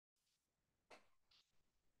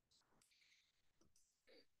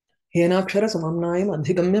येनाक्षर समाम्नायम्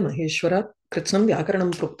अधिगम्य महेश्वरात् कृत्स्नं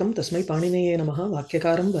व्याकरणं प्रोक्तं तस्मै पाणिनेये नमः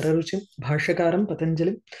वाक्यकारं वररुचिं भाष्यकारं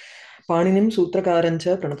पतञ्जलिं पाणिनिं सूत्रकारं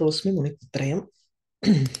च प्रणतोऽस्मि मुनित्रयम्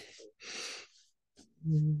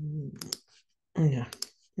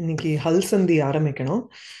இன்னைக்கு ஹல் சந்தி ஆரம்பிக்கணும்.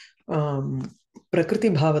 பிரகிருதி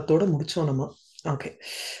பாவத்தோட முடிச்சோம் நம்ம. ஓகே,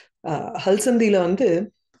 ஹல் சந்தியில வந்து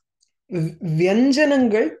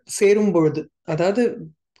வியஞ்சனங்கள் சேரும் பொழுது, அதாவது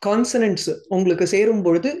கான்சனன்ட்ஸ் உங்களுக்கு சேரும்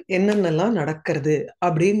பொழுது என்னென்னலாம் நடக்கிறது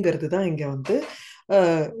அப்படிங்கிறது தான் இங்க வந்து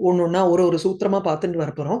ஒன்னொன்னா ஒரு ஒரு சூத்திரமா பார்த்துட்டு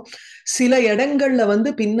வரப்போறோம். சில இடங்கள்ல வந்து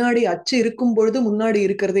பின்னாடி அச்சு இருக்கும் பொழுது முன்னாடி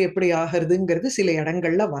இருக்கிறது எப்படி ஆகிறதுங்கிறது சில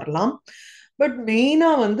இடங்கள்ல வரலாம். பட் மெயினா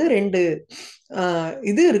வந்து ரெண்டு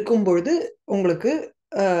இது இருக்கும் பொழுது உங்களுக்கு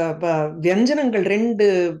வியஞ்சனங்கள் ரெண்டு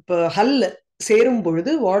ஹல் சேரும்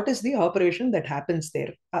பொழுது what is the operation that happens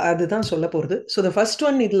தேர் அதுதான் சொல்ல போறது. ஸோ த ஃபர்ஸ்ட்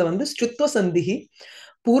ஒன் இதுல வந்து ஸ்ட்ருத்வ சந்திஹி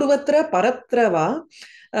பூர்வத்திர பரத்ரவா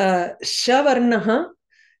ஷவர்ணஹ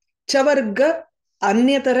சவர்க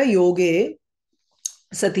அந்யதர யோகே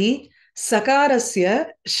சதி சகாரஸ்ய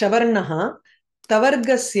ஷவர்ணஹ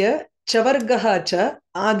தவர்கஸ்ய சவர்கஹ ச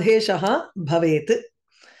ஆதேஷஹ பவேத்.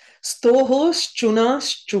 ஸ்தோஹோ ஸ்சுனா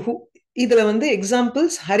ஸ்சுஹு இதுல வந்து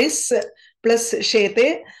எக்ஸாம்பிள்ஸ் ஹரிஸ் பிளஸ் ஷேதே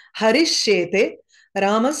ஹரிஷ் ஷேதே,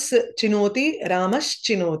 ராமஸ் சினோதி ராமஷ்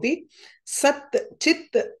சினோதி, சத்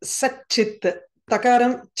சித் சச்சித்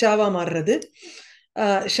தகாரம் சாவா மாறுறது,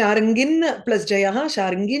 ஷாருங்கின் பிளஸ் ஜெயா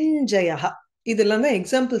ஷாருங்கின் ஜெயா, இதெல்லாம் தான்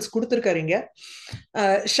எக்ஸாம்பிள்ஸ் கொடுத்துருக்காருங்க.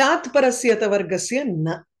 ஷாத் பரஸ்ய தவர்கஸ்ய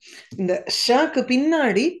ந, இந்த ஷாக்கு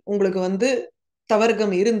பின்னாடி உங்களுக்கு வந்து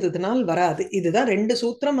தவர்க்கம் இருந்ததுனால் வராது. இதுதான் ரெண்டு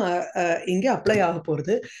சூத்திரம் இங்க அப்ளை ஆக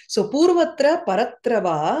போறது. சோ பூர்வத்திர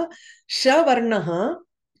பரத்ரவா ஷவர்ணஹா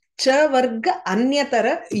சவர்க அந்யதர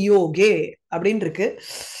யோகே அப்படின்னு இருக்கு.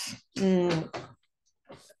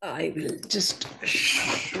 I will just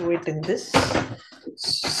show it in this.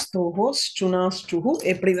 ஸ்தோஹோ ஸ்சுனா ஸ்சுஹு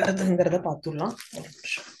எப்படி வருதுங்கிறத பார்த்துடலாம்.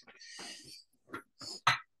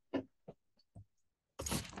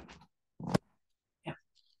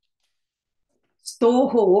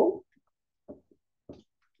 ஸ்தோஹோ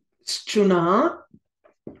ஸ்சுனா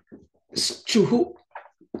ஸ்சுஹு.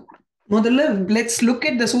 முதல்ல லெட்ஸ் லுக்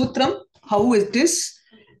அட் த சூத்திரம் ஹவு இட் இஸ்.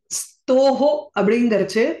 ஸ்தோஹோ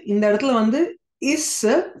அப்படிங்கிறச்சு இந்த இடத்துல வந்து இஸ்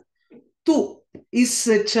து இஸ்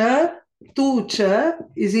ச து ச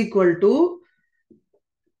இஸ் ஈக்குவல் டு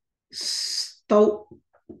ஸ்தௌ.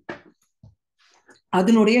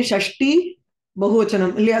 அதனுடைய ஷஷ்டி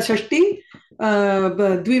பகுவச்சனம் இல்லையா, ஷஷ்டி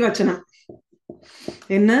த்விவச்சனம்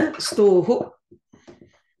என்ன ஸ்தோஹோ.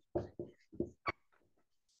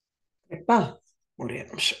 ஒரே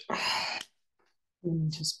நிமிஷம்,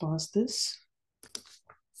 just pause this.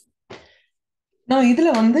 நான் இதுல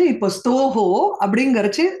வந்து இப்போ ஸ்தோஹோ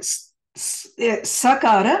அப்படிங்கறச்சு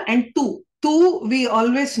சகார அண்ட் து து we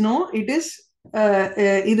always know it is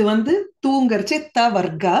இது வந்து தூங்கறச்சு த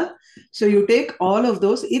வர்க்கா. so you take all of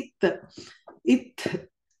those it it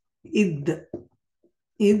id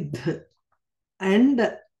id and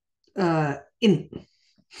in.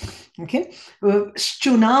 okay,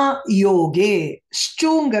 shchuna yoge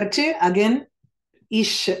shchungarche again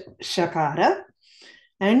ish shakara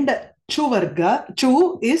and chuvarga, chu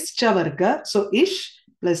is chavarga, so ish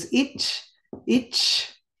plus ich ich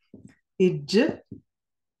ij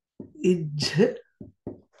ij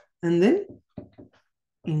and then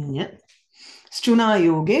inya. shchuna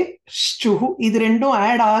yoge shchuhu இது ரெண்டும்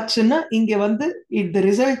add ஆச்சுன்னா இங்க வந்து the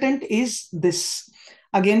resultant is this.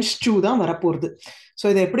 again shchu தான் வரப்போகுது. So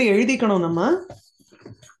இதை எப்படி எழுதிக்கணும் நம்ம?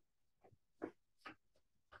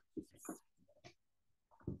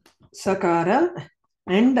 sakara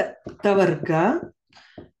and tavarga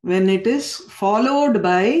when it is followed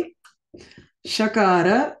by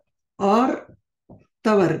shakara or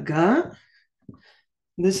tavarga,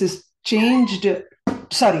 this is changed,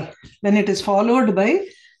 sorry, when it is followed by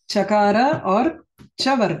chakara or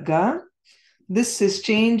chavarga, this is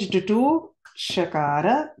changed to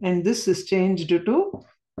shakara and this is changed to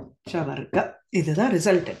chavarga. இதுதான்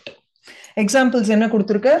resultant. Examples என்ன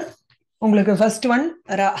கொடுத்துருக்க உங்களுக்கு? First one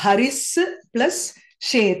Haris plus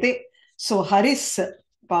ஷேதே. So Haris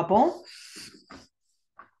பாப்போம்.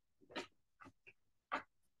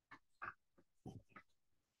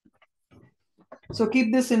 so keep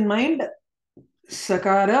this in mind.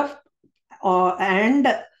 sakara and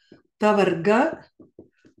tavarga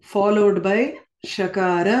followed by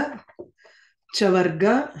shakara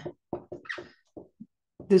chavarga,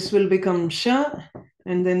 this will become sha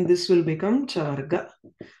and then this will become chavarga.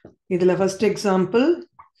 idla first example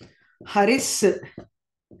haris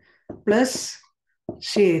plus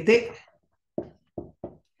shete.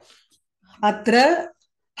 atra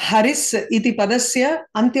हरिस् इति पदस्य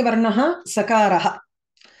अन्त्यवर्णः सकारः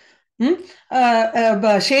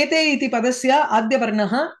शेते इति पदस्य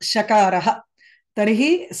आद्यवर्णः शकारः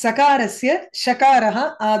तर्हि सकारस्य शकारः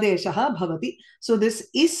आदेशः भवति so this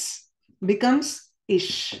is becomes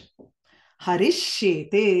ish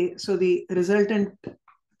harishete so the resultant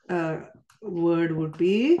word would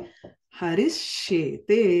be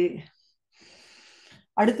harishete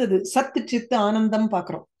அடுத்தது சத் சித் ஆனந்தம்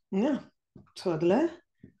பார்க்கிறோம் சோ அதுல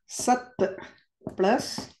சத்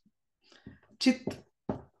பிளஸ் சித்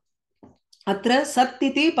अत्र सत्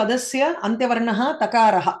इति पदस्य अन्त्यवर्णः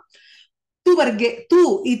तकारः तु वर्गे तु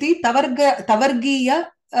इति तवर्गीय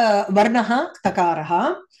वर्णः तकारः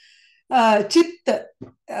चित्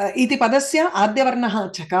इति पदस्य आद्यवर्णः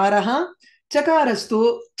चकारः चकारस्तु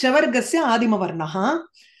चवर्गस्य आदिमवर्णः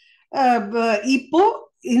इपो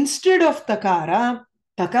इंस्टेड ऑफ तकार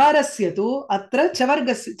तकारस्य तु अत्र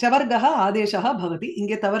चवर्गः आदेशः भवति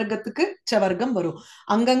इंगे तवर्गत्तुक्कु चवर्गं वरु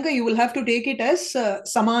अंगंग you will have to take it as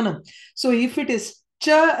samanam so if it is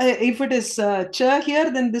cha cha here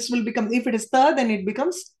then this will become if it is ta then it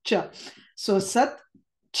becomes cha so sat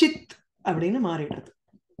chit அப்படினு மாறிடுது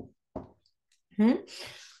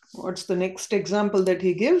what's the next example that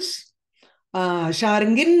he gives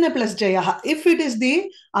Sharngin plus Jayah. If it is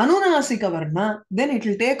the Anunasika Varna, then it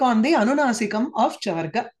will take on the Anunasikam of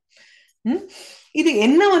Chavarga. இது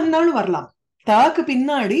என்ன வந்தாலும் வரலாம் தாக்கு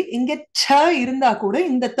பின்னாடி இங்க ச இருந்தா கூட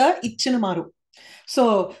இந்த த இச்சுன்னு மாறும் so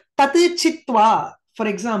தத்து Sidhwa for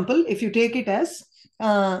example if you take it as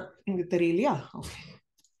இங்க தெரியலையா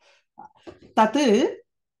தத்து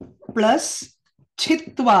plus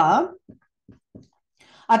சித்வா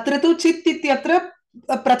अत्र तु चित् इत्यत्र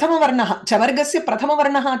प्रथमवर्णः चवर्गस्य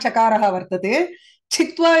प्रथमवर्णः चकारः वर्तते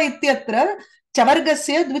छित्वा इत्यत्र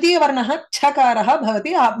चवर्गस्य द्वितीयवर्णः छकारः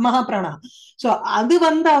भवति महाप्राणः सो अदु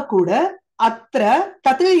वंदा कूड अत्र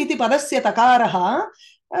तत् इति पदस्य तकारः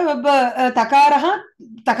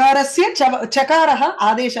तकारस्य चकारः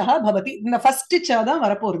आदेशः भवति இந்த ஃபர்ஸ்ட் ச தான்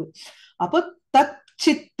வர போறது அப்ப தத்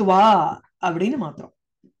சித்வா அப்படினு மாத்திரம்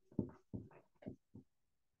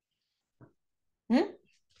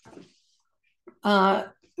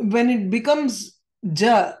when it becomes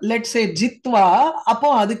ja let's say jitwa appo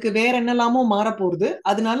adukku vera ennalamo mara porudhu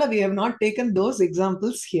adunala we have not taken those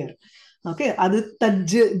examples here okay adu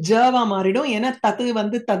taj java maridum ena tatu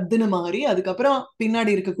vandu taddunu mari adukapram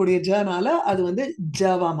pinnadi irukkudiya ja nala adu vandu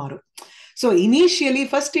java marum so initially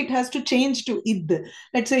first it has to change to id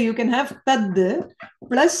let's say you can have tad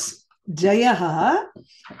plus jayah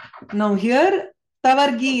now here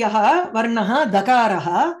तवर्गीयः वर्णः दकारः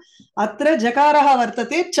अत्र जकारः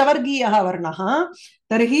वर्तते चवर्गीयः वर्णः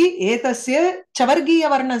तर्हि एतस्य चवर्गीय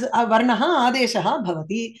वर्णः आदेशः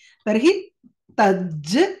भवति तर्हि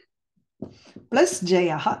तज् प्लस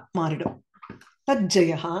जयः मारिडुम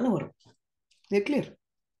तज्जयः नु वरुम is clear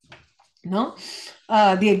now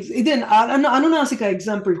இது அனுநாசிக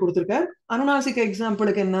எக்ஸாம்பிள் கொடுத்திருக்கார் அனுநாசிக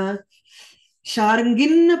எக்ஸாம்பிளுக்கு என்ன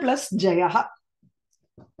ஷார்ங்கின் plus ஜயः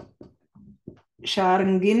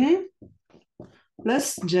शार्ङ्गिन्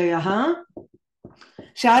प्लस जयः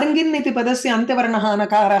शार्ङ्गिन् इति पदस्य अन्त्यवर्णः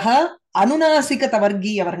नकारः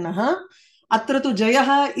अनुनासिकतवर्गीयवर्णः अत्र तु जयः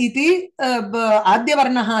इति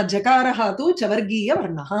आद्यवर्णः जकारः तु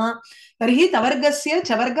चवर्गीयवर्णः तर्हि तवर्गस्य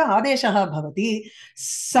चवर्ग आदेशः भवति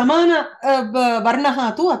समान वर्णः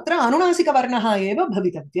तु अत्र अनुनासिकवर्णः एव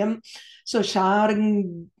भवितव्यम् सो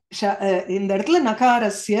in the இடத்துல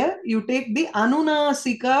நகாரஸ்ய you take the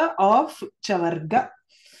anunasika of chavarga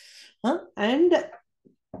and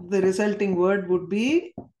the resulting word would be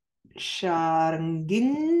sharnginjayah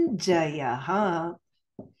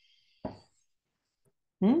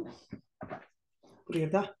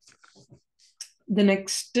புரியுதா the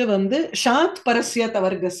next வந்து shat parasya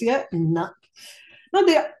tavargasya na no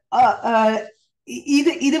the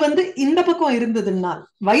இது வந்து இந்த பக்கம் இருந்ததுன்னா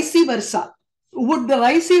vice versa would the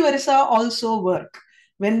vice versa also work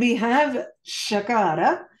when we have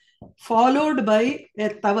shakara followed by a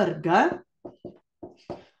tavarga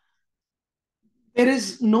there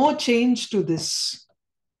is no change to this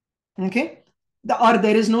okay or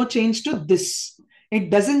there is no change to this it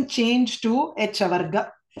doesn't change to a chavarga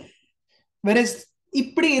whereas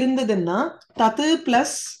இப்படி இருந்ததுன்னா தத்து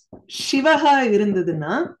plus shivaha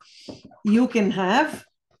இருந்ததுன்னா you can have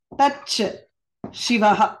touch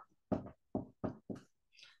shivaha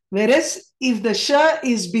whereas if the sha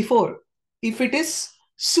is before if it is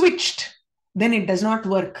switched then it does not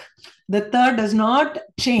work the third does not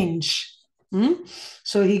change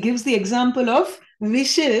so he gives the example of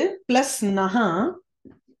vish plus naha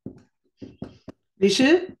Vishu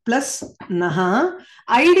plus naha.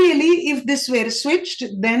 Ideally, if this were switched,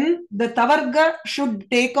 then the tavarga should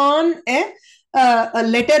take on a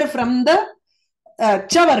letter from the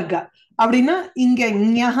chavarga. அப்படின்னா இங்க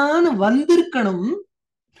ஞஹான்னு வந்திருக்கணும்,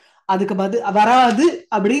 அதுக்கு வராது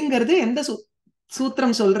அப்படிங்கிறது எந்த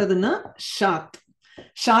சூத்திரம் சொல்றதுன்னா ஷாத்.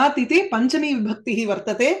 ஷாத் இது பஞ்சமி விபக்தி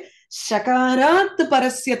வர்த்ததே. ஷகாராத்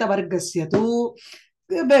பரஸ்ய தவர்கஸ்ய தூ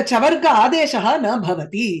சவர்க ஆதேசா ந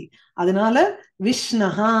பவதி. அதனால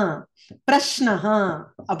விஷ்ணஹா பிரஷ்னஹா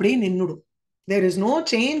அப்படி நின்னுடும். there is no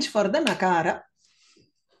change for the nakara.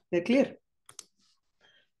 clear?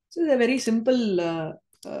 So it's a very simple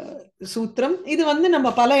சூத்திரம். இது வந்து நம்ம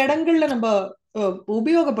பல இடங்கள்ல நம்ம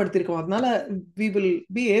உபயோகப்படுத்திருக்கோம். அதனால we will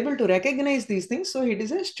be able to recognize these things. So it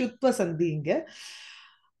is a ஸ்டுத்வ சந்தி. இங்க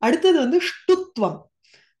அடுத்தது வந்து ஷ்டுத்வம்.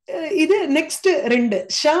 இது நெக்ஸ்ட் ரெண்டு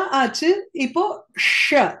ஷ ஆச்சு. இப்போ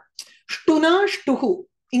ஷ ஷ்டுனா ஷ்டுஹு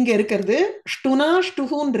இங்க இருக்கிறது. ஷ்டுனா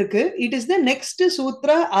ஷ்டுஹுன்னு இருக்கு. It is the next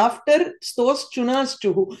Shudra after ஸ்தோஸ் ச்சுனா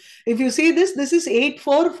ஷ்டுஹு. If you see this, this is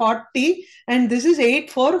 8,440 and this is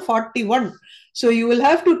 8,441. So you will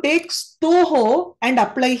have to take stoho and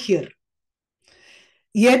apply here.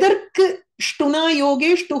 எதற்கு ஷ்டுனா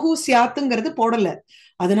யோகே ஷ்டுஹு சியாத்துங்கிறது போடல.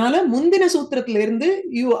 அதனால முந்தின சூத்திரத்துல இருந்து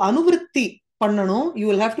யூ அனுவருத்தி பண்ணணும். you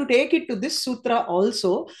will have to take it to this sutra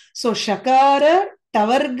also. So shakara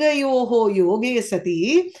tavargayoho yoge sati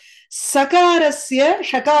sakarasya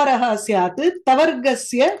shakaraha syat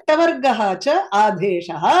tavargasya tavargaha cha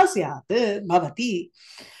adeshaha syat bhavati.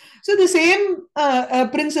 So the same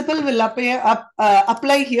principle will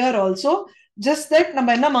apply here also. Just that நம்ம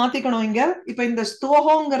என்ன மாத்திக்கணும் இங்க. இப்ப இந்த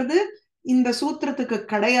ஸ்தோகங்கிறது இந்த சூத்திரத்துக்கு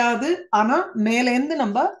கிடையாது, ஆனா மேலேந்து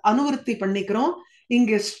நம்ம அனுவருத்தி பண்ணிக்கிறோம்.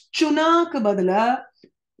 இங்க ஸ்சுனாக்கு பதிலா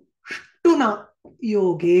ஷ்டுனா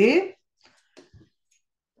யோகே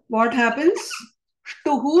what happens?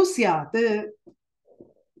 ஷ்டுஹு ஸ்யாத்.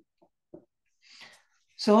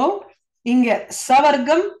 சோ இங்க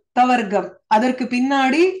சவர்க்கம் தவர்க்கம், அதற்கு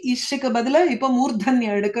பின்னாடி இஷ்க்கு பதிலா இப்ப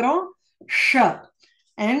மூர்தன்யம் எடுக்கிறோம் ஷ.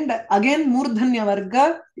 and again மூர்தன்ய வர்க்க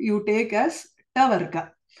you take as tavarga.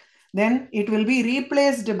 then it will be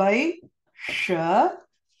replaced by sha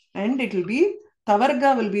and it will be tavarga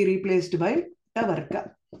will be replaced by tavarga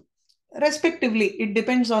respectively. It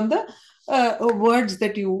depends on the words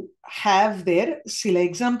that you have there. சில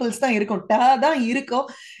examples தான் இருக்கும். ta தான் இருக்கும்,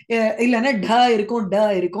 இல்லனா dha இருக்கும், da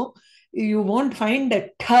இருக்கும். You won't find a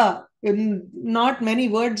tha. Not many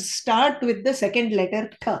words start with the second letter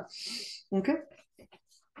tha. Okay,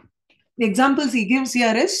 the examples he gives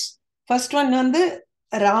here is, first one வந்து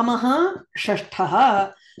Ramaha Shashtaha.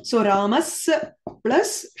 So Ramas plus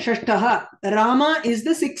Shashtaha. Rama is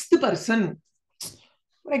the sixth person.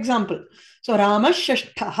 For example, so Rama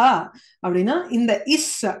Shashtaha. அப்படின்னா இந்த is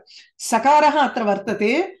சகாரஹ அத்திர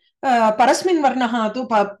வர்த்ததே. பரஸ்மின் வர்ணஹ து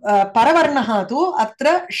பரவர்ணஹ து அத்திர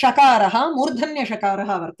ஷகாரஹ மூர்தன்ய ஷகாரஹ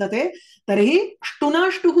வர்த்ததே. தர்ஹி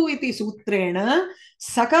ஷ்டுனாஷ்டுஹு இதி சூத்ரேண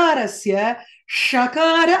சகாரஸ்ய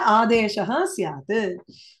ஷகார ஆதேசஹ ஸ்யாத்.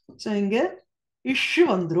 சோ இங்க இஷ்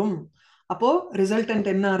வந்துரும். அப்போ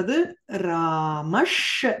ரிசல்டன்ட் என்ன ஆறுது? ராமஷ்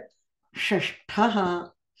ஷஷ்டஹ.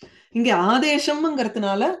 இங்க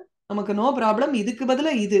ஆதேசம்ங்கிறதுனால நமக்கு நோ ப்ராப்ளம். இதுக்கு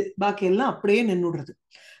பதிலா இது, பாக்கி எல்லாம் அப்படியே நின்னுடுறது.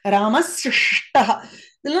 ராமஷ்டஹ.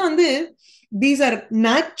 இதெல்லாம் வந்து these are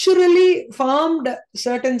naturally formed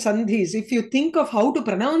certain sandhis. If you think of how to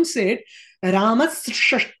pronounce it,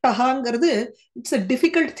 Ramashtahangirது, it's a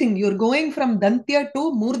difficult thing. You're going from Dantya to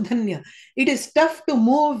Murdhanya. It is tough to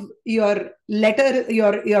move your letter,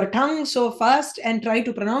 your tongue so fast and try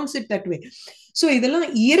to pronounce it that way. So இதெல்லாம்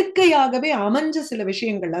இயற்கையாகவே அமைஞ்ச சில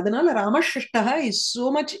விஷயங்கள். அதனால Ramashtah is so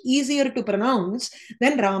much easier to pronounce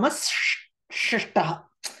than Ramashtah.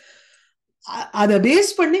 அதை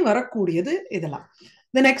base பண்ணி வரக்கூடியது இதெல்லாம்.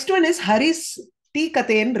 The next one is Haris tea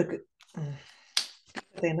கதேன்னு இருக்கு.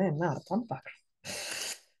 என்ன அர்த்தம் பார்க்கலாம்.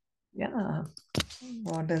 Yeah,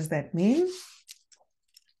 what does that mean?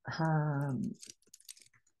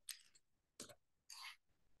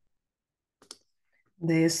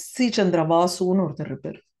 இந்த எஸ்.சி. சந்திரவாசுன்னு ஒருத்தர்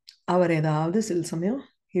இருப்பார். அவர் ஏதாவது சில சமயம்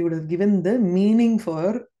he would have given the meaning for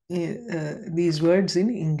these words in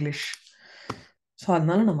English. So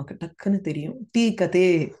அதனால நமக்கு டக்குன்னு தெரியும். Tea Kadhe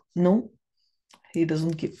no, he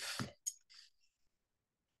doesn't give.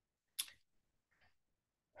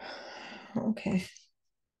 Okay,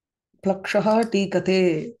 ப்ளக்ஷா tea Kadhe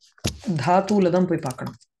தாத்துல தான் போய்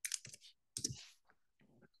பார்க்கணும்.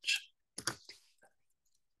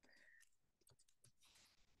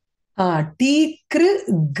 டீக்ரு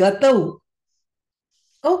கதௌ.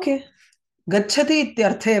 ஓகே, கச்சதி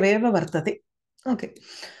இत्यर्थेवेव वर्तते. Okay,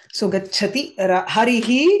 so gacchati,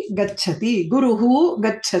 harihi gacchati, guruhu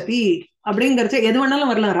gacchati. அப்படிங்கறது எது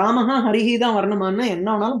வேணாலும் வரலாம். ராமஹா ஹரிஹி தான் வரணுமான்னு என்ன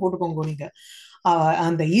வேணாலும் போட்டுக்கோங்க நீங்க.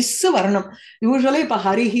 அந்த இஸ் வரணும். யூஸ்வலி இப்ப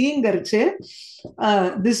ஹரிஹிங்கிறச்சு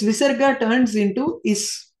this visarga turns into is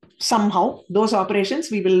somehow. Those operations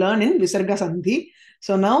we will learn in visarga sandhi.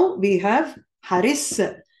 So now we have haris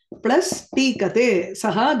plus tikate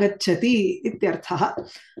saha gacchati ityarthah.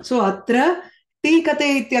 So atra tikate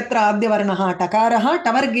ityatra adyavarnah takarah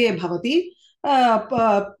tavarge bhavati.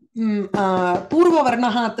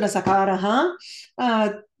 पूर्ववर्णः अत्र सकारः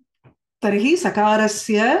तर्हि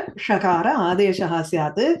सकारस्य षकार आदेशः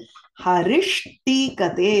स्यात्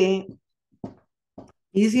हरिष्टीकते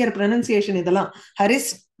easier pronunciation இதெல்லாம்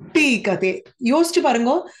ஹரிஸ்டீகதே யோசிச்சு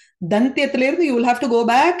பாருங்க தந்தியத்துல இருந்து you will have to go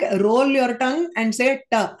back role your tongue and say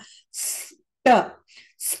ட ட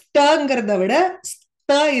ஸ்டங்கிறத விட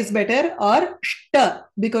sta is better or ஷ்ட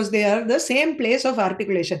because they are the same place of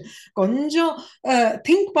articulation. கொஞ்சம்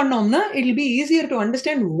think பண்ணோம்னா it will be easier to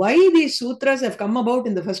understand why these sutras have come about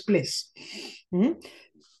in the first place.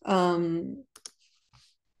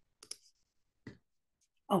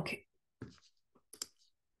 Okay.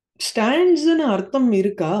 ஸ்டாண்ட்ஸ்னு அர்த்தம்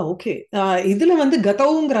இருக்கா? Okay, இதுல வந்து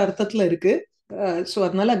கதவுங்கிற அர்த்தத்துல இருக்கு. So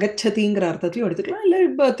அதனால கச்சதிங்கிற அர்த்தத்திலையும் எடுத்துக்கலாம்,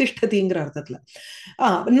 இல்ல திஷ்டதிங்கிற அர்த்தத்துல.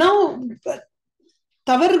 நவ்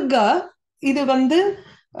தவர்கா இது வந்து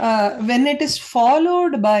when it is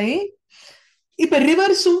followed by, இப்ப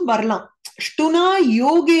ரிவர்ஸும் வரலாம். ஷ்டுனா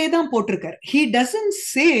யோகே தான் போட்டிருக்கார். he doesn't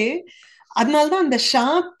say, அதனால்தான் அந்த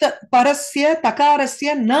ஷாத் பரஸ்ய தகாரஸ்ய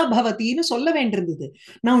ந பவதின்னு சொல்ல வேண்டியிருந்தது.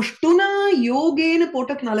 நான் ஷ்டுனா யோகேன்னு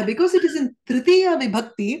போட்டதுனால, பிகாஸ் இட் இஸ் இன் திருத்தியா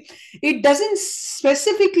விபக்தி, it doesn't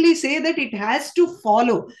specifically say that it has to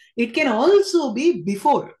follow, it can also be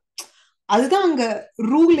before. அதுதான் அங்க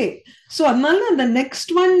ரூலே. ஸோ அதனால அந்த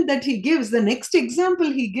next one that he gives, the next example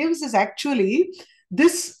he gives is actually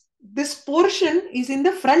this portion is in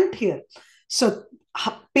the front here. So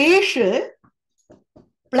pesh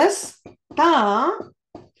plus ta,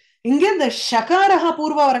 inge the shakarah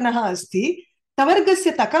purvavarnah asti,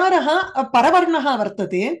 tavargasya takarah paravarnah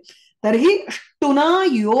vartate, tarhi shtuna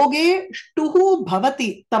yoge shtuhu bhavati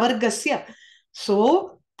tavargasya. So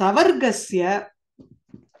tavargasya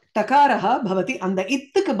takarah bhavati, அந்த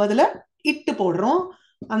இத்துக்கு பதிலா இட்டு போடுறோம்,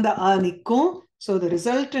 அந்த ஆ நிக்கும். So the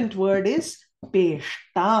resultant word is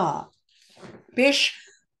peshta.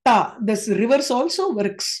 Peshta. This reverse also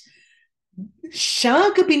works.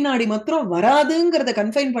 Shock பின்னாடி மாத்திரம் வராதுங்கிறத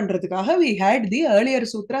confine பண்றதுக்காக we had the earlier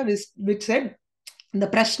sutra which said இந்த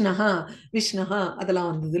பிரஷ்னஹா விஷ்ணஹா அதெல்லாம்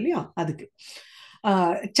வந்தது இல்லையா, அதுக்கு.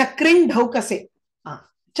 சக்ரின் டௌகசே,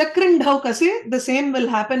 சக்ரின் டௌகசே the same will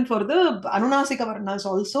happen for the anunasika varnas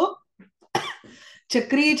also.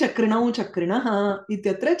 चक्री चक्रिणौ चक्रिणः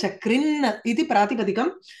इत्यत्र चक्रिन् इति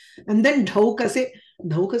प्रातिपदिकम्, and then ढौकसे,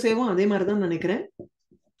 ढौकसेவும் அதே மாதிரி தான் நினைக்கிறேன்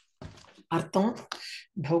அர்த்தம்.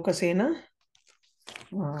 ढौकसेனா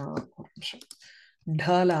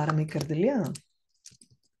ढல ஆரம்பிக்கிறது இல்லையா,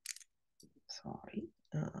 சாரி,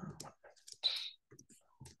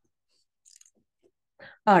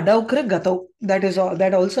 डौक्र गतौ,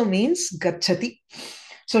 that also means gacchati.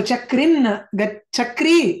 So chakrin,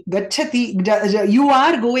 chakri, gacchati, you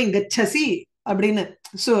are going, gacchasi அப்படின்னு.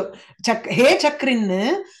 So he chakrin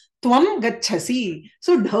tvam gacchasi.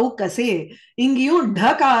 So dhaukase, இங்கேயும்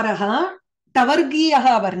dhakaraha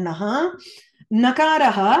tavargiyaha varnaha,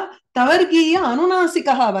 nakaraha tavargiya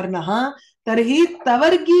anunasikaha varnaha, tarhi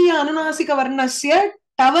tavargiya anunasika varnasya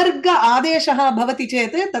टवर्ग आदेशः भवति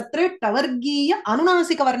चेत् तत्र टवर्गीय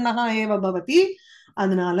अनुनासिक वर्णः एव भवति.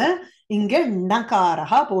 அதனால இங்க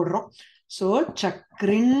நகாரஹ போடுறோம். சோ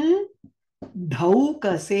சக்ரின்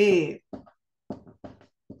டௌகசே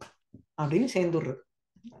அப்படின்னு சேர்ந்துடுறது.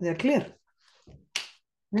 கிளியர்?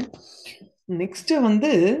 நெக்ஸ்ட்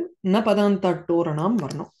வந்து ந பதாந்த டோரணம்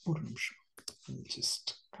வரணும். ஒரு நிமிஷம், just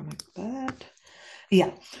connect that.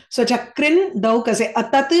 Yeah. So chakrin daukase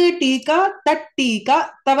tat tika tat tika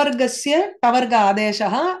tavargasya tavarga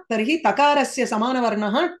adeshah tarhi takarasya samana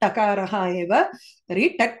varnah takarah eva tarhi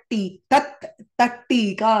tatti tat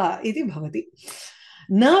tattika iti bhavati.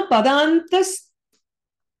 Na padantas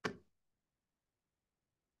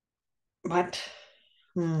but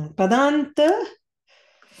padanta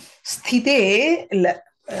ஸ்திதே இல்ல,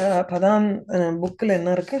 பதான் புக்ல என்ன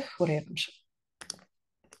இருக்கு, ஒரே நிமிஷம்,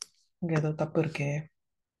 இங்க ஏதோ தப்பு இருக்கே.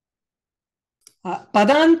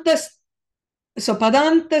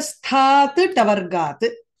 பதாந்தஸ்தாத் டவர்காத்,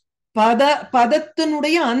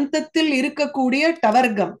 பதத்தினுடைய அந்தத்தில் இருக்கக்கூடிய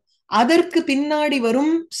டவர்க்கம், அதற்கு பின்னாடி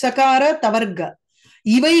வரும் சகார தவர்க,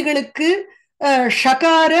 இவைகளுக்கு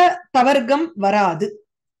ஷகார தவர்க்கம் வராது.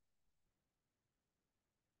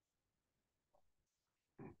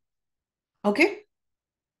 Okay,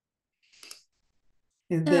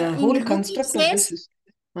 The In whole the book it construct of this says, is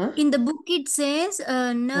huh? in the book it says,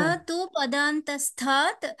 na tu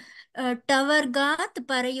padantasthat tavargat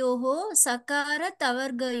parayoho sakara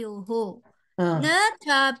tavargayoho na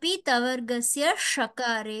chapi tavargasya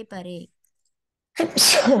shakare pare.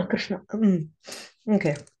 Krishna.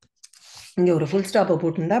 Okay. இங்க ஒரு full ஸ்டாப்பை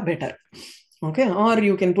போட்டுண்டா better. Okay, are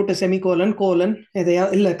you can put semicolon colon எதையா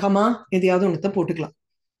இல்ல comma எதையாவது ஒன்றத்தை போட்டுக்கலாம்.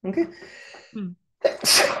 Okay,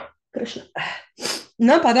 Krishna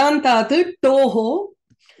ந பதாந்தாத்து டோஹோ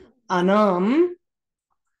அனாம்.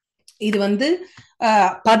 இது வந்து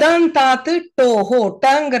பதாந்தாத்து டோஹோ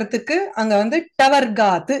டங்கிறதுக்கு அங்க வந்து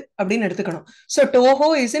டவர்காத்து அப்படின்னு எடுத்துக்கணும். So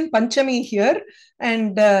டோஹோ is in Panchami here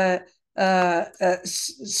and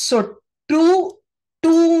so two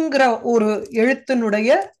டூங்கிற ஒரு எழுத்தினுடைய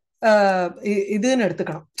இதுன்னு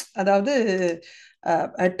எடுத்துக்கணும். அதாவது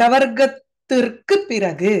டவர்க்கத்திற்கு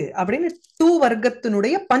பிறகு அப்படின்னு டூ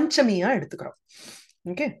வர்க்கத்தினுடைய பஞ்சமியா எடுத்துக்கிறோம்.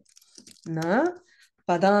 ஓகே, ந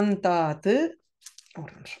பதாந்தாத்து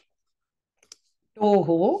ஒரு நிமிஷம்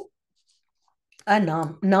ஓஹோ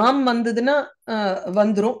நாம் நாம் வந்ததுன்னா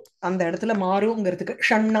வந்துரும், அந்த இடத்துல மாறுங்கிறதுக்கு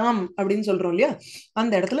ஷண்ணாம் அப்படின்னு சொல்றோம் இல்லையா,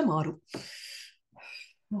 அந்த இடத்துல மாறும்.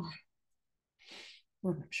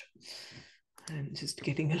 ஒரு நிமிஷம், I'm just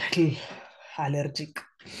getting a little allergic.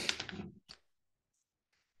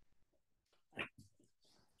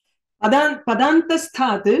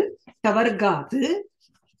 பதாந்தஸ்தாது டவர்காது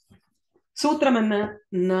சூத்திரம் என்ன?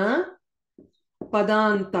 ந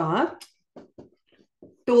பதாந்தாத்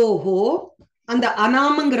டோஹோ. அந்த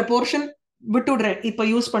அனாம்ங்கிற போர்ஷன் விட்டுடுறேன், இப்ப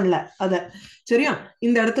யூஸ் பண்ணல அத. சரியா?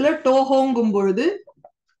 இந்த இடத்துல டோஹோங்கும் பொழுது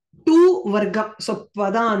டூ வர்க்கம். சோ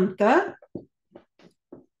பதாந்த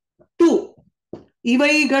டூ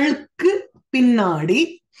இவைகளுக்கு பின்னாடி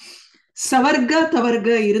சவர்க தவர்க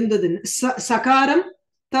இருந்தது, சகாரம்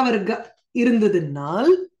தவர்க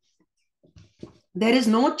இருந்ததுனால் there is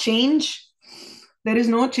no change, there is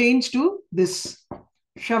no change to this.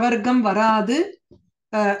 ஷவர்க்கம் வராது,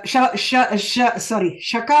 சாரி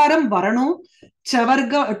ஷகாரம் வரணும்,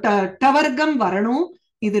 டவர்க்கம் வரணும்,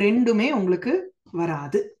 இது ரெண்டுமே உங்களுக்கு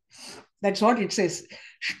வராது. That's what it says.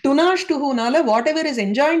 Shtunashtuhu-nala, whatever is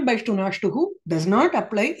enjoined by Shtunashtuhu does not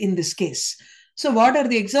apply in this case. So what are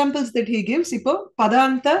the examples that he gives? இப்போ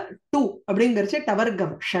பதாந்த two அப்படிங்கிறச்சு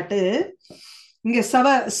டவர்க்கம் shut, இங்க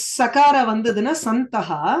சகார வந்ததுன்னா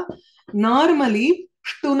சந்தஹா. Normally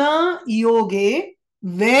ஷ்டுனா யோகே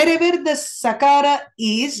wherever the sakara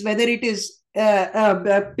is, whether it is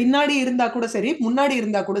பின்னாடி இருந்தா கூட சரி முன்னாடி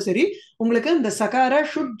இருந்தா கூட சரி, உங்களுக்கு இந்த சகார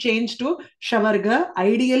should change to ஷவர்க.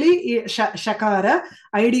 Ideally ஷகார,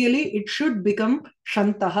 ideally it should become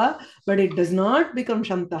shantaha, but it does not become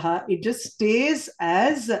shantaha, it just stays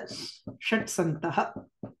as shut சந்தஹா.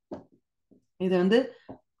 இது வந்து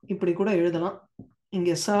இப்படி கூட எழுதலாம்,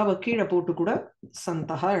 இங்க சாவ கீழே போட்டு கூட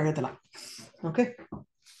சந்தஹா எழுதலாம். ஓகே,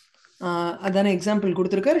 அதான எக்ஸாம்பிள்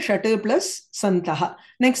கொடுத்திருக்காரு, shut plus சந்தஹா.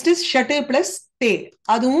 Next is shut plus தே.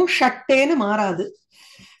 அதுவும் ஷட்டேன்னு மாறாது.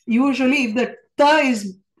 Usually if the the is,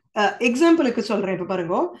 எக்ஸாம்பிளுக்கு சொல்றேன், இப்ப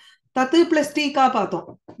பாருங்க, தத்து பிளஸ் டீகா பார்த்தோம்.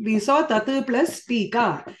 we saw தத்து plus Tika.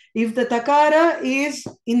 if the takara is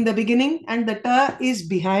in the beginning and the ta is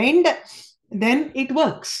behind, then it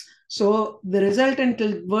works. So the resultant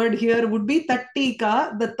word here would be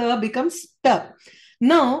tattika, the ta becomes ta.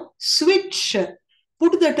 Now switch,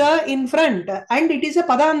 put the ta in front and it is a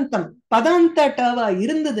padantam. Padanta tava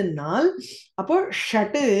irundadunal, appo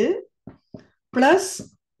shatu plus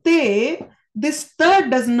te, this ta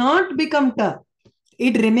does not become ta,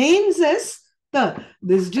 it remains as ta,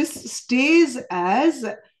 this just stays as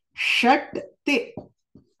shat te,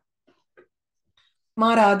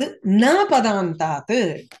 மாறாது. ந பதாந்தாத்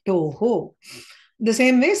டோஹோ. the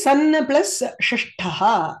same way Sun plus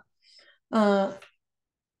ஷஷ்டஹா.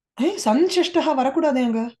 Sun ஷஷ்டஹா வரக்கூடாது,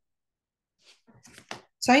 அங்க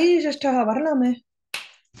சை ஷஷ்டஹா வரலாமே.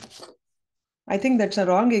 I think that's a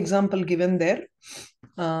wrong example given there.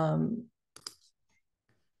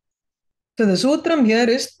 So the sutram here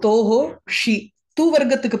is toho shi. தூ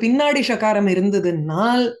வர்க்கத்துக்கு பின்னாடி ஷகாரம்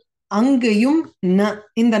இருந்ததுனால் அங்கேயும் ந,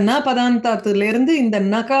 இந்த ந பதாந்தத்துல இருந்து இந்த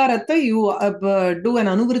நகாரத்தை you do an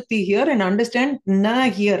அனுவிருத்தி here and understand ந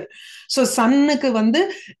here. So சன்னுக்கு வந்து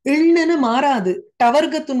இள்ளுன்னு மாறாது,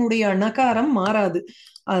 டவர்க்கத்தினுடைய நகாரம் மாறாது.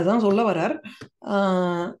 அதுதான் சொல்ல வர்றார்.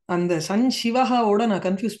 அந்த சன் சிவஹாவோட நான்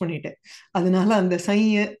கன்ஃபியூஸ் பண்ணிட்டேன், அதனால அந்த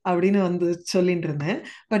சைய அப்படின்னு வந்து சொல்லிட்டு இருந்தேன்.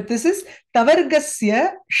 பட் திஸ் இஸ் டவர்கஸ்ய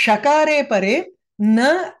ஷகாரே பரே ந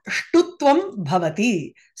ஷ்டுத்வம் பவதி.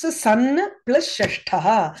 So san plus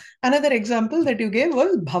shashtaha. Another example that you gave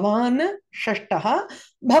was bhavan shashtaha,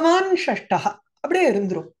 bhavan shashtaha. அப்படியே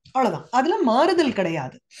இருந்துரும், அவ்வளவுதான். அதுல மாறுதல்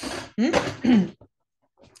கிடையாது.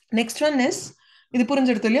 Next one is இது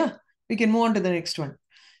புரிஞ்சிடுது இல்லையா? We can move on to the next one.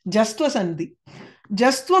 Jastva sandhi.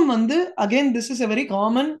 Jastvam vandu, again this is a very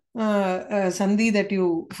common sandhi that you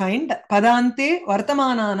find. Padante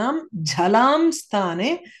vartamananam jhalam sthane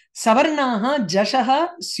savarnaha jashaha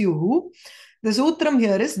syuhu. The sutram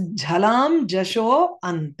here is jhalam jasho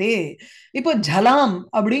ante. இப்போ ஜலாம்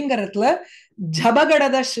அப்படிங்கறதுல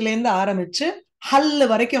ஜபகடதஷ்லேந்து ஆரம்பிச்சு ஹல்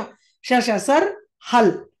வரைக்கும் ஷஷசர்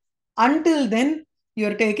ஹல். Until then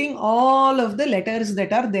you're taking all of the letters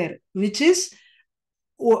that are there, which is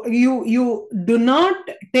you do not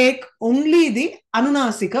take only the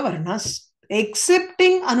anunasika varnas.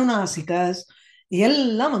 Excepting anunasikas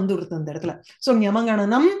எல்லாம் வந்துடுது அந்த இடத்துல. ஸோ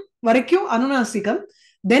ஞமகணனம் வரைக்கும் அனுநாசிகம்.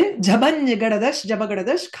 தென் ஜபஞ்சகடதஷ்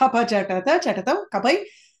ஜபகடதஷ் கப சட்டத சட்டதம் கபை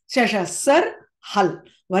ஷஷர் ஹல்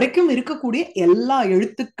வரைக்கும் இருக்கக்கூடிய எல்லா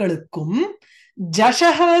எழுத்துக்களுக்கும்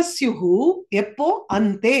ஜஷஹஸ்யுஹு எப்போ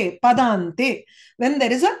அந்தே பதாந்தே when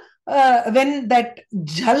there is a when that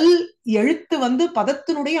Jal எழுத்து வந்து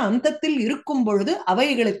பதத்தினுடைய அந்தத்தில் இருக்கும் பொழுது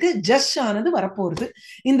அவைகளுக்கு ஜஷ் ஆனது வரப்போகுது.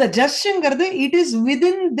 இந்த ஜஷ்ங்கிறது it is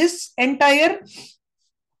within this entire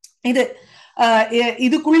இது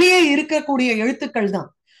இதுக்குள்ளேயே இருக்கக்கூடிய எழுத்துக்கள் தான்.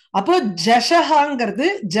 அப்போ ஜஷஹாங்கிறது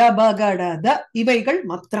ஜபகடத இவைகள்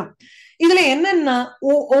மாத்திரம். இதுல என்னன்னா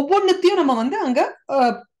ஒவ்வொன்னுத்தையும் நம்ம வந்து அங்க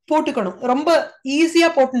போட்டுக்கணும். ரொம்ப ஈஸியா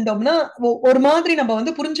போட்டுட்டோம்னா ஒரு மாதிரி நம்ம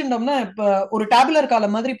வந்து புரிஞ்சுட்டோம்னா இப்ப ஒரு டேபுலர்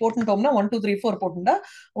காலம் மாதிரி போட்டுட்டோம்னா 1 2 3 4 போட்டுட்டா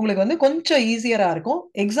உங்களுக்கு வந்து கொஞ்சம் ஈஸியரா இருக்கும்.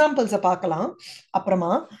 எக்ஸாம்பிள்ஸ பார்க்கலாம்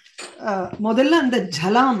அப்புறமா. முதல்ல அந்த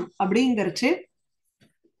ஜலாம் அப்படிங்கறச்சு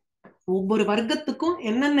ஒவ்வொரு வர்க்கத்துக்கும்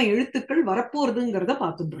என்னென்ன எழுத்துக்கள் வரப்போறதுங்கிறத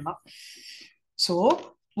பார்த்துடலாம். So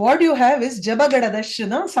what you have is ஜபகடதஷ்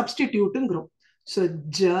தான் சப்ஸ்டிடியூட்ங்கிறோம். சோ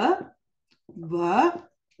ஜ வ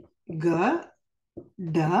க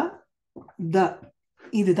ட த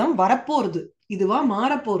இதுதான் வரப்போறது. இதுவா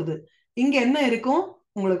மாறப்போறது. இங்க என்ன இருக்கும்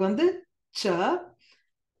உங்களுக்கு வந்து ச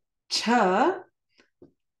ச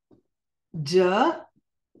ஜ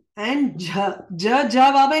அண்ட் ஜ ஜ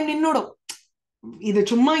ஜவாவே நின்னோடும். இது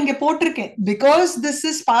சும்மா இங்க போட்டிருக்கேன் because this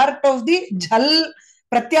is part of the Jal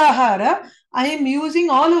பிரத்யாகார. I am using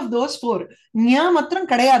all of those four. ஞா மாத்திரம்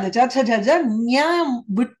கிடையாது. ஜ ஜ ஜ ஞா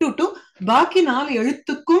விட்டுட்டு பாக்கி 4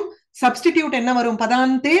 எழுத்துக்கும் சப்ஸ்டிடியூட் என்ன வரும்?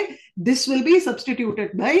 பதாந்தே. This will be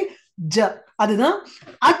substituted by ஜ. அதுதான்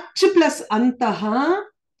அச் பிளஸ் அந்தஹா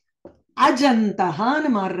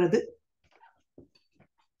அஜந்தஹான்னு மாறுறது.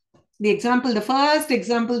 The example, the first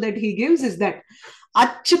example that he gives is that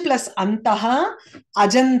ach plus antaha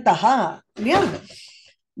ajantaha. Yeah.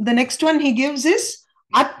 The next one he gives is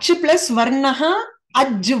ach plus varnaha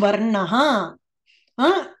ajvarnaha.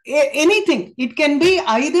 Anything. It can be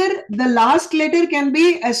either the last letter can be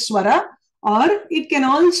a swara or it can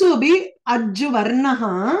also be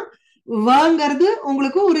ajvarnaha. வாங்கிறது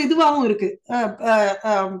உங்களுக்கு ஒரு இதுவாகவும் இருக்கு,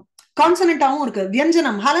 கான்சனன்டாவும் இருக்கு.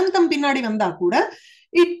 வியஞ்சனம் ஹலந்தம் பின்னாடி வந்தா கூட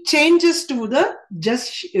it changes to the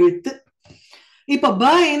just எழுத்து. இப்ப ப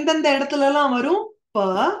எந்தெந்த இடத்துல எல்லாம் வரும்? ப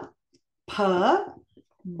ப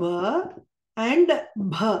ப அண்ட்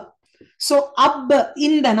ப. சோ அப்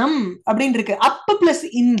இந்தனம் அப்படின்னு இருக்கு. அப் பிளஸ்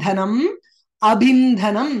இந்தனம்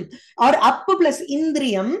அபிந்தனம் ஆர் அப் பிளஸ்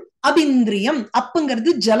இந்திரியம் அபிந்திரியம்.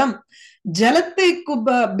 அப்புங்கிறது ஜலம். ஜலத்தை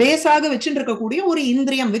பேஸாக வச்சுட்டு இருக்கக்கூடிய ஒரு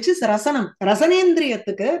இந்திரியம் which is ரசனம்.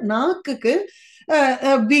 ரசனேந்திரியத்துக்கு நாக்குக்கு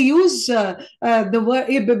we use the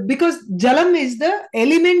word because jalam is the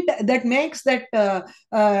element that makes that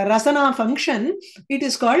rasana function. It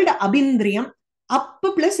is called abindriyam. Up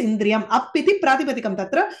plus indriyam. Up iti pratipadikam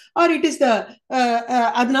tatra or it is the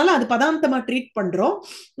adnala adu padantama treat pandrom.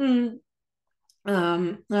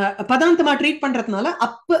 Padantama treat pandratnala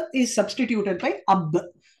up is substituted by ab.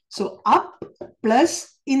 So up plus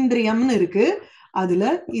indriyam nu irukku. அதுல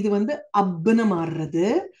இது வந்து அப்னு மாறுறது.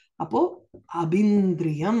 அப்போ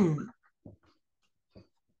அபிந்திரியம்.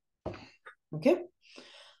 Okay.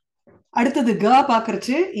 அடுத்தது க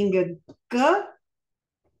பாக்குறச்சு. இங்க க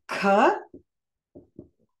க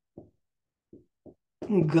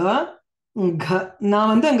க க.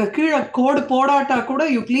 நான் வந்து அங்க கீழே கோடு போடாட்டா கூட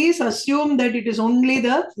you please assume that it is only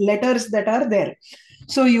the letters that are there.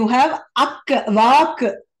 So you have ak vak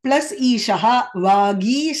plus ishaha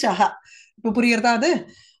vagishaha. இப்போ புரியுறதா? அது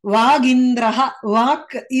வாகிந்திரஹ.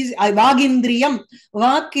 Walk is வாகிந்திரியம்.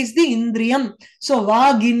 Walk is the இந்திரியம். சோ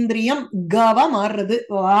வாகிந்திரியம் கவா மாறுறது.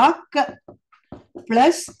 Walk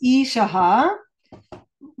plus ஈஷஹா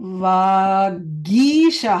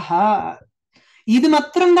வாகீஷஹா. இது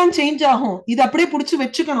மாத்திரம் தான் சேஞ்ச் ஆகும். இது அப்படியே புடிச்சு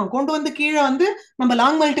வச்சுக்கணும். கொண்டு வந்து கீழே வந்து நம்ம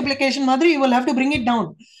லாங் மல்டிப்ளிகேஷன் மாதிரி you will have to bring it down.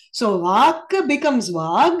 So vak becomes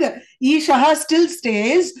vag, ishaha still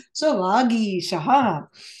stays, so vagishaha.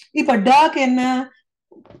 இப்ப டாக் என்ன?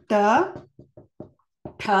 ட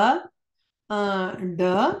ட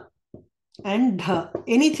da and dha,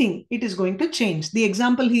 anything, it is going to change. The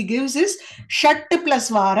example he gives is shat plus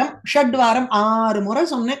varam. Shad varam 6 முறை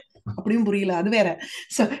சொன்னேன், அப்படியும் புரியல, அது வேற.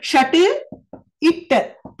 So shat it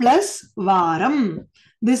plus varam,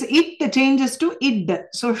 this it changes to id,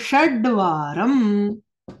 so shad varam.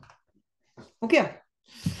 Okay,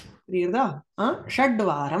 புரியுதா? Shut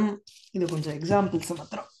வாரம். இது கொஞ்சம் எக்ஸாம்பிள்ஸ்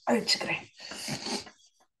மாத்திரம் அழிச்சுக்கிறேன்.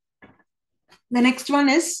 The next one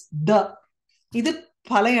is the. இது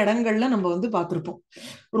பல இடங்கள்ல நம்ம வந்து பார்த்திருப்போம்.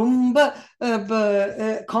 ரொம்ப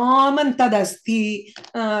காமன் ததஸ்தி,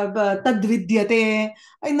 தத்வித்யதே,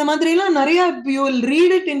 இந்த மாதிரி எல்லாம் நிறைய you will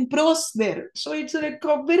read it in prose there. So it's a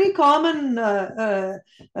very common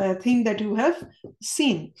thing that you have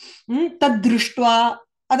seen. தத்ருஷ்ட்வா,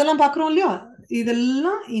 அதெல்லாம் பார்க்கிறோம் இல்லையா?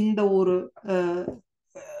 இதெல்லாம் இந்த ஒரு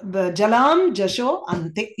ஜலாம் ஜஷோ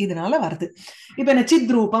அந்தே இதனால வருது. இப்ப என்ன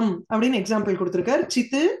சித் ரூபம் அப்படின்னு எக்ஸாம்பிள் கொடுத்திருக்கார்.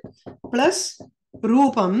 சித்து பிளஸ்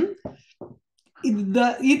ரூபம்,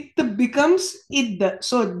 it becomes id.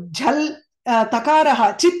 So jal takaraha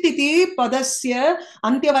chit iti padasya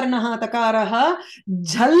antyavarnaha takaraha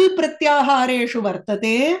jal pratyahareshu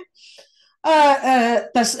vartate.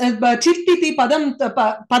 चित्तिति पदं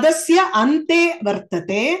पदस्य अन्ते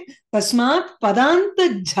वर्तते, तस्मात् पदान्त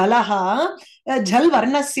झलः झल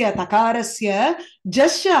वर्णस्य तकारस्य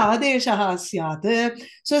जश्च आदेशः स्यात्.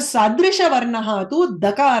 सो सदृश वर्णः तु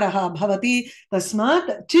दकारः भवति, तस्मात्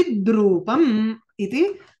चिद्रूपम् इति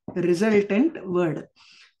रिजल्टेंट वर्ड.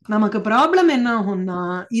 நமக்கு ப்ராப்ளம் என்ன ஆகும்னா,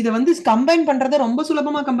 இதை வந்து கம்பைன் பண்றதை ரொம்ப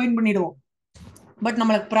சுலபமா கம்பைன் பண்ணிடுவோம். பட்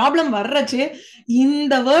நம்மளுக்கு ப்ராப்ளம் வர்றச்சே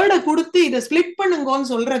இந்த வேர்டை கொடுத்து இதை ஸ்பிளிட் பண்ணுங்கன்னு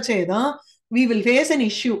சொல்றச்சே தான் we will face an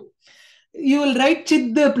issue. You will write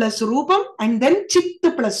chid plus ரூபம் and then chit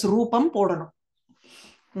plus ரூபம் போடணும்.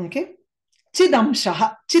 Okay, Sid அம்சஹ,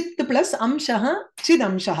 Sid plus அம்சஹ, Sid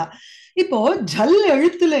அம்சஹ. இப்போ ஜல்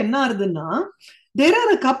எழுத்துல என்ன ஆகுதுன்னா, there are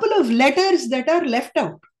a couple of letters that are left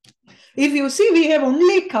out. If you see, we have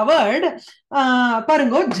only covered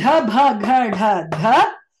பாருங்க, ஜ ப க ட த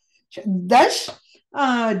dash,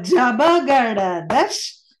 jabagada dash,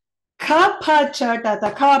 kapha chata ta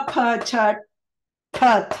kapha chat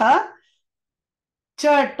tha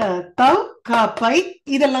chata tav kapai,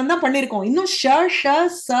 இதெல்லாம் தான் பண்ணிருக்கோம். இன்னும் ஷ ஷ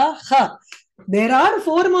ச ஹ, there are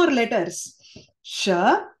 4 more letters, ஷ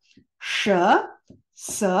ஷ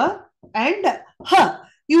ச and ha.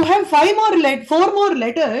 You have 4 more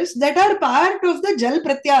letters that are part of the jal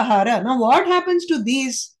pratyahara. Now what happens to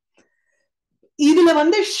these? இதுல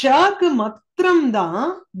வந்து ஷாக்கு மாத்திரம் தான்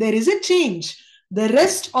there is a change. The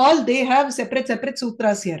rest all they have separate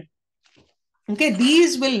sutras here. Okay,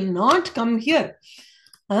 these will not come here.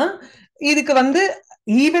 இதுக்கு வந்து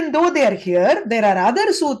even though they are here, there are other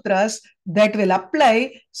sutras that will apply,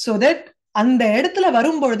 so that அந்த இடத்துல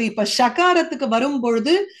வரும்பொழுது, இப்ப ஷகாரத்துக்கு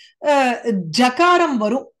வரும்பொழுது ஜகாரம்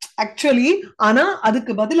வரும் actually. ஆனா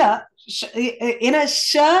அதுக்கு பதிலா ஏன்னா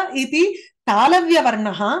ஷ இதி तालव्य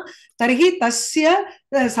वर्णः, तर्हि तस्य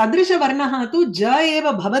सदृश वर्णः तु ज एव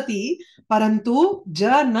भवति, परन्तु ज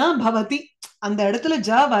न भवति. அந்த இடத்துல ஜ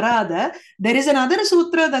வராத, there is another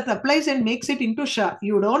sutra that applies and makes it into sha.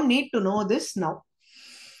 You don't need to know this now.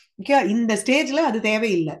 Okay, இந்த ஸ்டேஜ்ல அது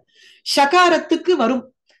தேவையில்லை. ஷகாரத்துக்கு வரும்,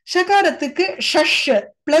 ஷகாரத்துக்கு ஷஷ்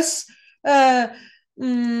பிளஸ்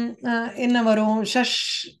என்ன வரும், ஷஷ்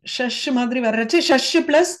ஷஷ் மாதிரி வர்றச்சு ஷஷ்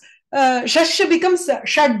பிளஸ் ஷஷ் becomes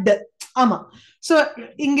ஷட். ஆமா, சோ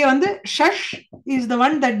இங்க வந்து ஷஷ் is the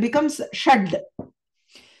one that becomes shut.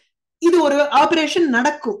 இது ஒரு ஆபரேஷன்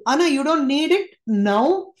நடக்கும், ஆனா you don't need it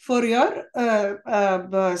now for your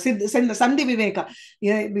சந்தி விவேகா.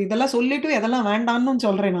 இதெல்லாம் சொல்லிட்டு எதெல்லாம் வேண்டாம்னு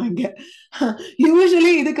சொல்றேன் நான் இங்க.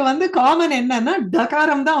 யூஸ்வலி இதுக்கு வந்து காமன் என்னன்னா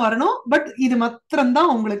டகாரம் தான் வரணும், பட் இது மாத்திரம் தான்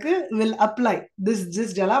உங்களுக்கு will apply. This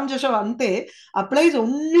ஜலாம் ஜஷோ அந்தே applies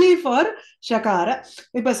only for ஷகார.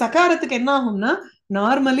 இப்ப சகாரத்துக்கு என்ன ஆகும்னா,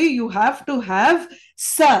 normally you have to have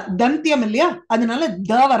ச தந்தியம் இல்லையா, அதனால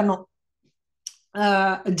த வரணும்.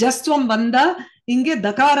 ஜஸ்வம் வந்தா இங்கே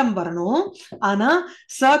தகாரம் வரணும். ஆனா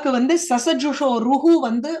சக்கு வந்து சசஜுஷோ ருஹு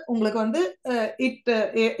வந்து உங்களுக்கு வந்து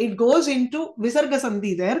it goes into விசர்க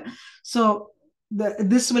சந்தி there. So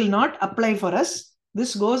this will not apply for us.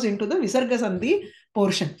 This goes into the விசர்க சந்தி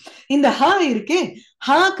portion. இந்த ஹ இருக்கே,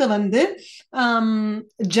 ஹாக்கு வந்து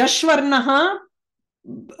ஜஷ்வர்ணஹா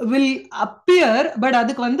will appear, but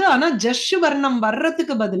அதுக்கு வந்து ஆனா ஜஷ் வர்ணம்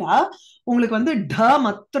வர்றதுக்கு பதிலா உங்களுக்கு வந்து ட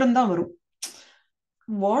மாத்திரம் தான் வரும்.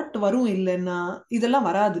 வாட் வரும் இல்லைன்னா இதெல்லாம்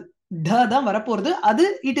வராது, ட தான் வரப்போறது. அது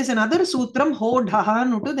it is another sutram ho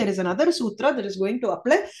dhahanutu. There is another sutra that is going to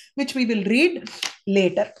apply, which we will read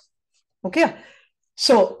later. Okay,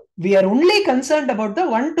 so we are only concerned about the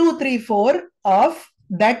 1 2 3 4 of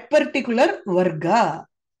that particular varga.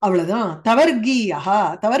 அவ்வளவுதான். தவர்கீயா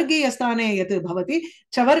தவர்கீயஸ்தானே எது பவதி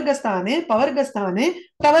சவர்கஸ்தானே பவர்கஸ்தானே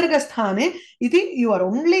தவர்கஸ்தானே இது you are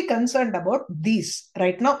only concerned about these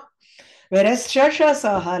right now. Whereas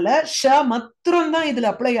ஷஷசால ஷ மாத்திரம் தான் இதுல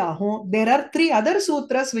apply ஆகும். There are 3 other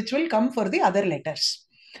sutras which will come for the other letters.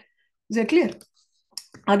 Is it clear?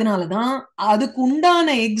 அதனாலதான் அதுக்கு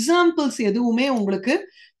உண்டான எக்ஸாம்பிள்ஸ் எதுவுமே உங்களுக்கு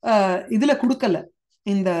இதுல கொடுக்கல.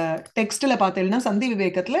 இந்த டெக்ஸ்ட்ல பார்த்தீங்கன்னா சந்தி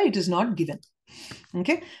விவேகத்துல it is not given.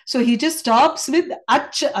 Okay, so he just stops with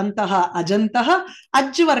ach antaha ajantaha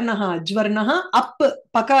ajvarnaha ajvarnaha up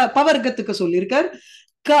pavargatukku sollirkar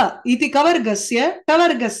ka iti kavargasya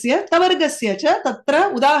tavargasya cha tatra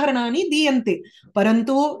udaharanani diyante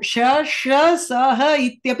parantu sha sha sah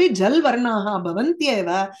ityapi jal varnaha bhavanti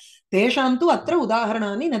eva tesham tu atra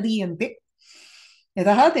udaharanani nadiyante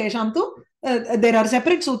yatah tesham tu there are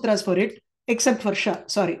separate sutras for it except for sha,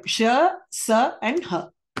 sorry, sha sa and ha.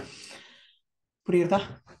 Puriyada?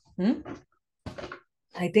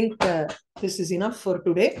 I think this is enough for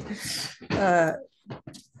today.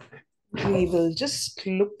 We will just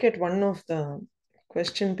look at one of the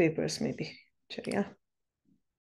question papers maybe. Chariya.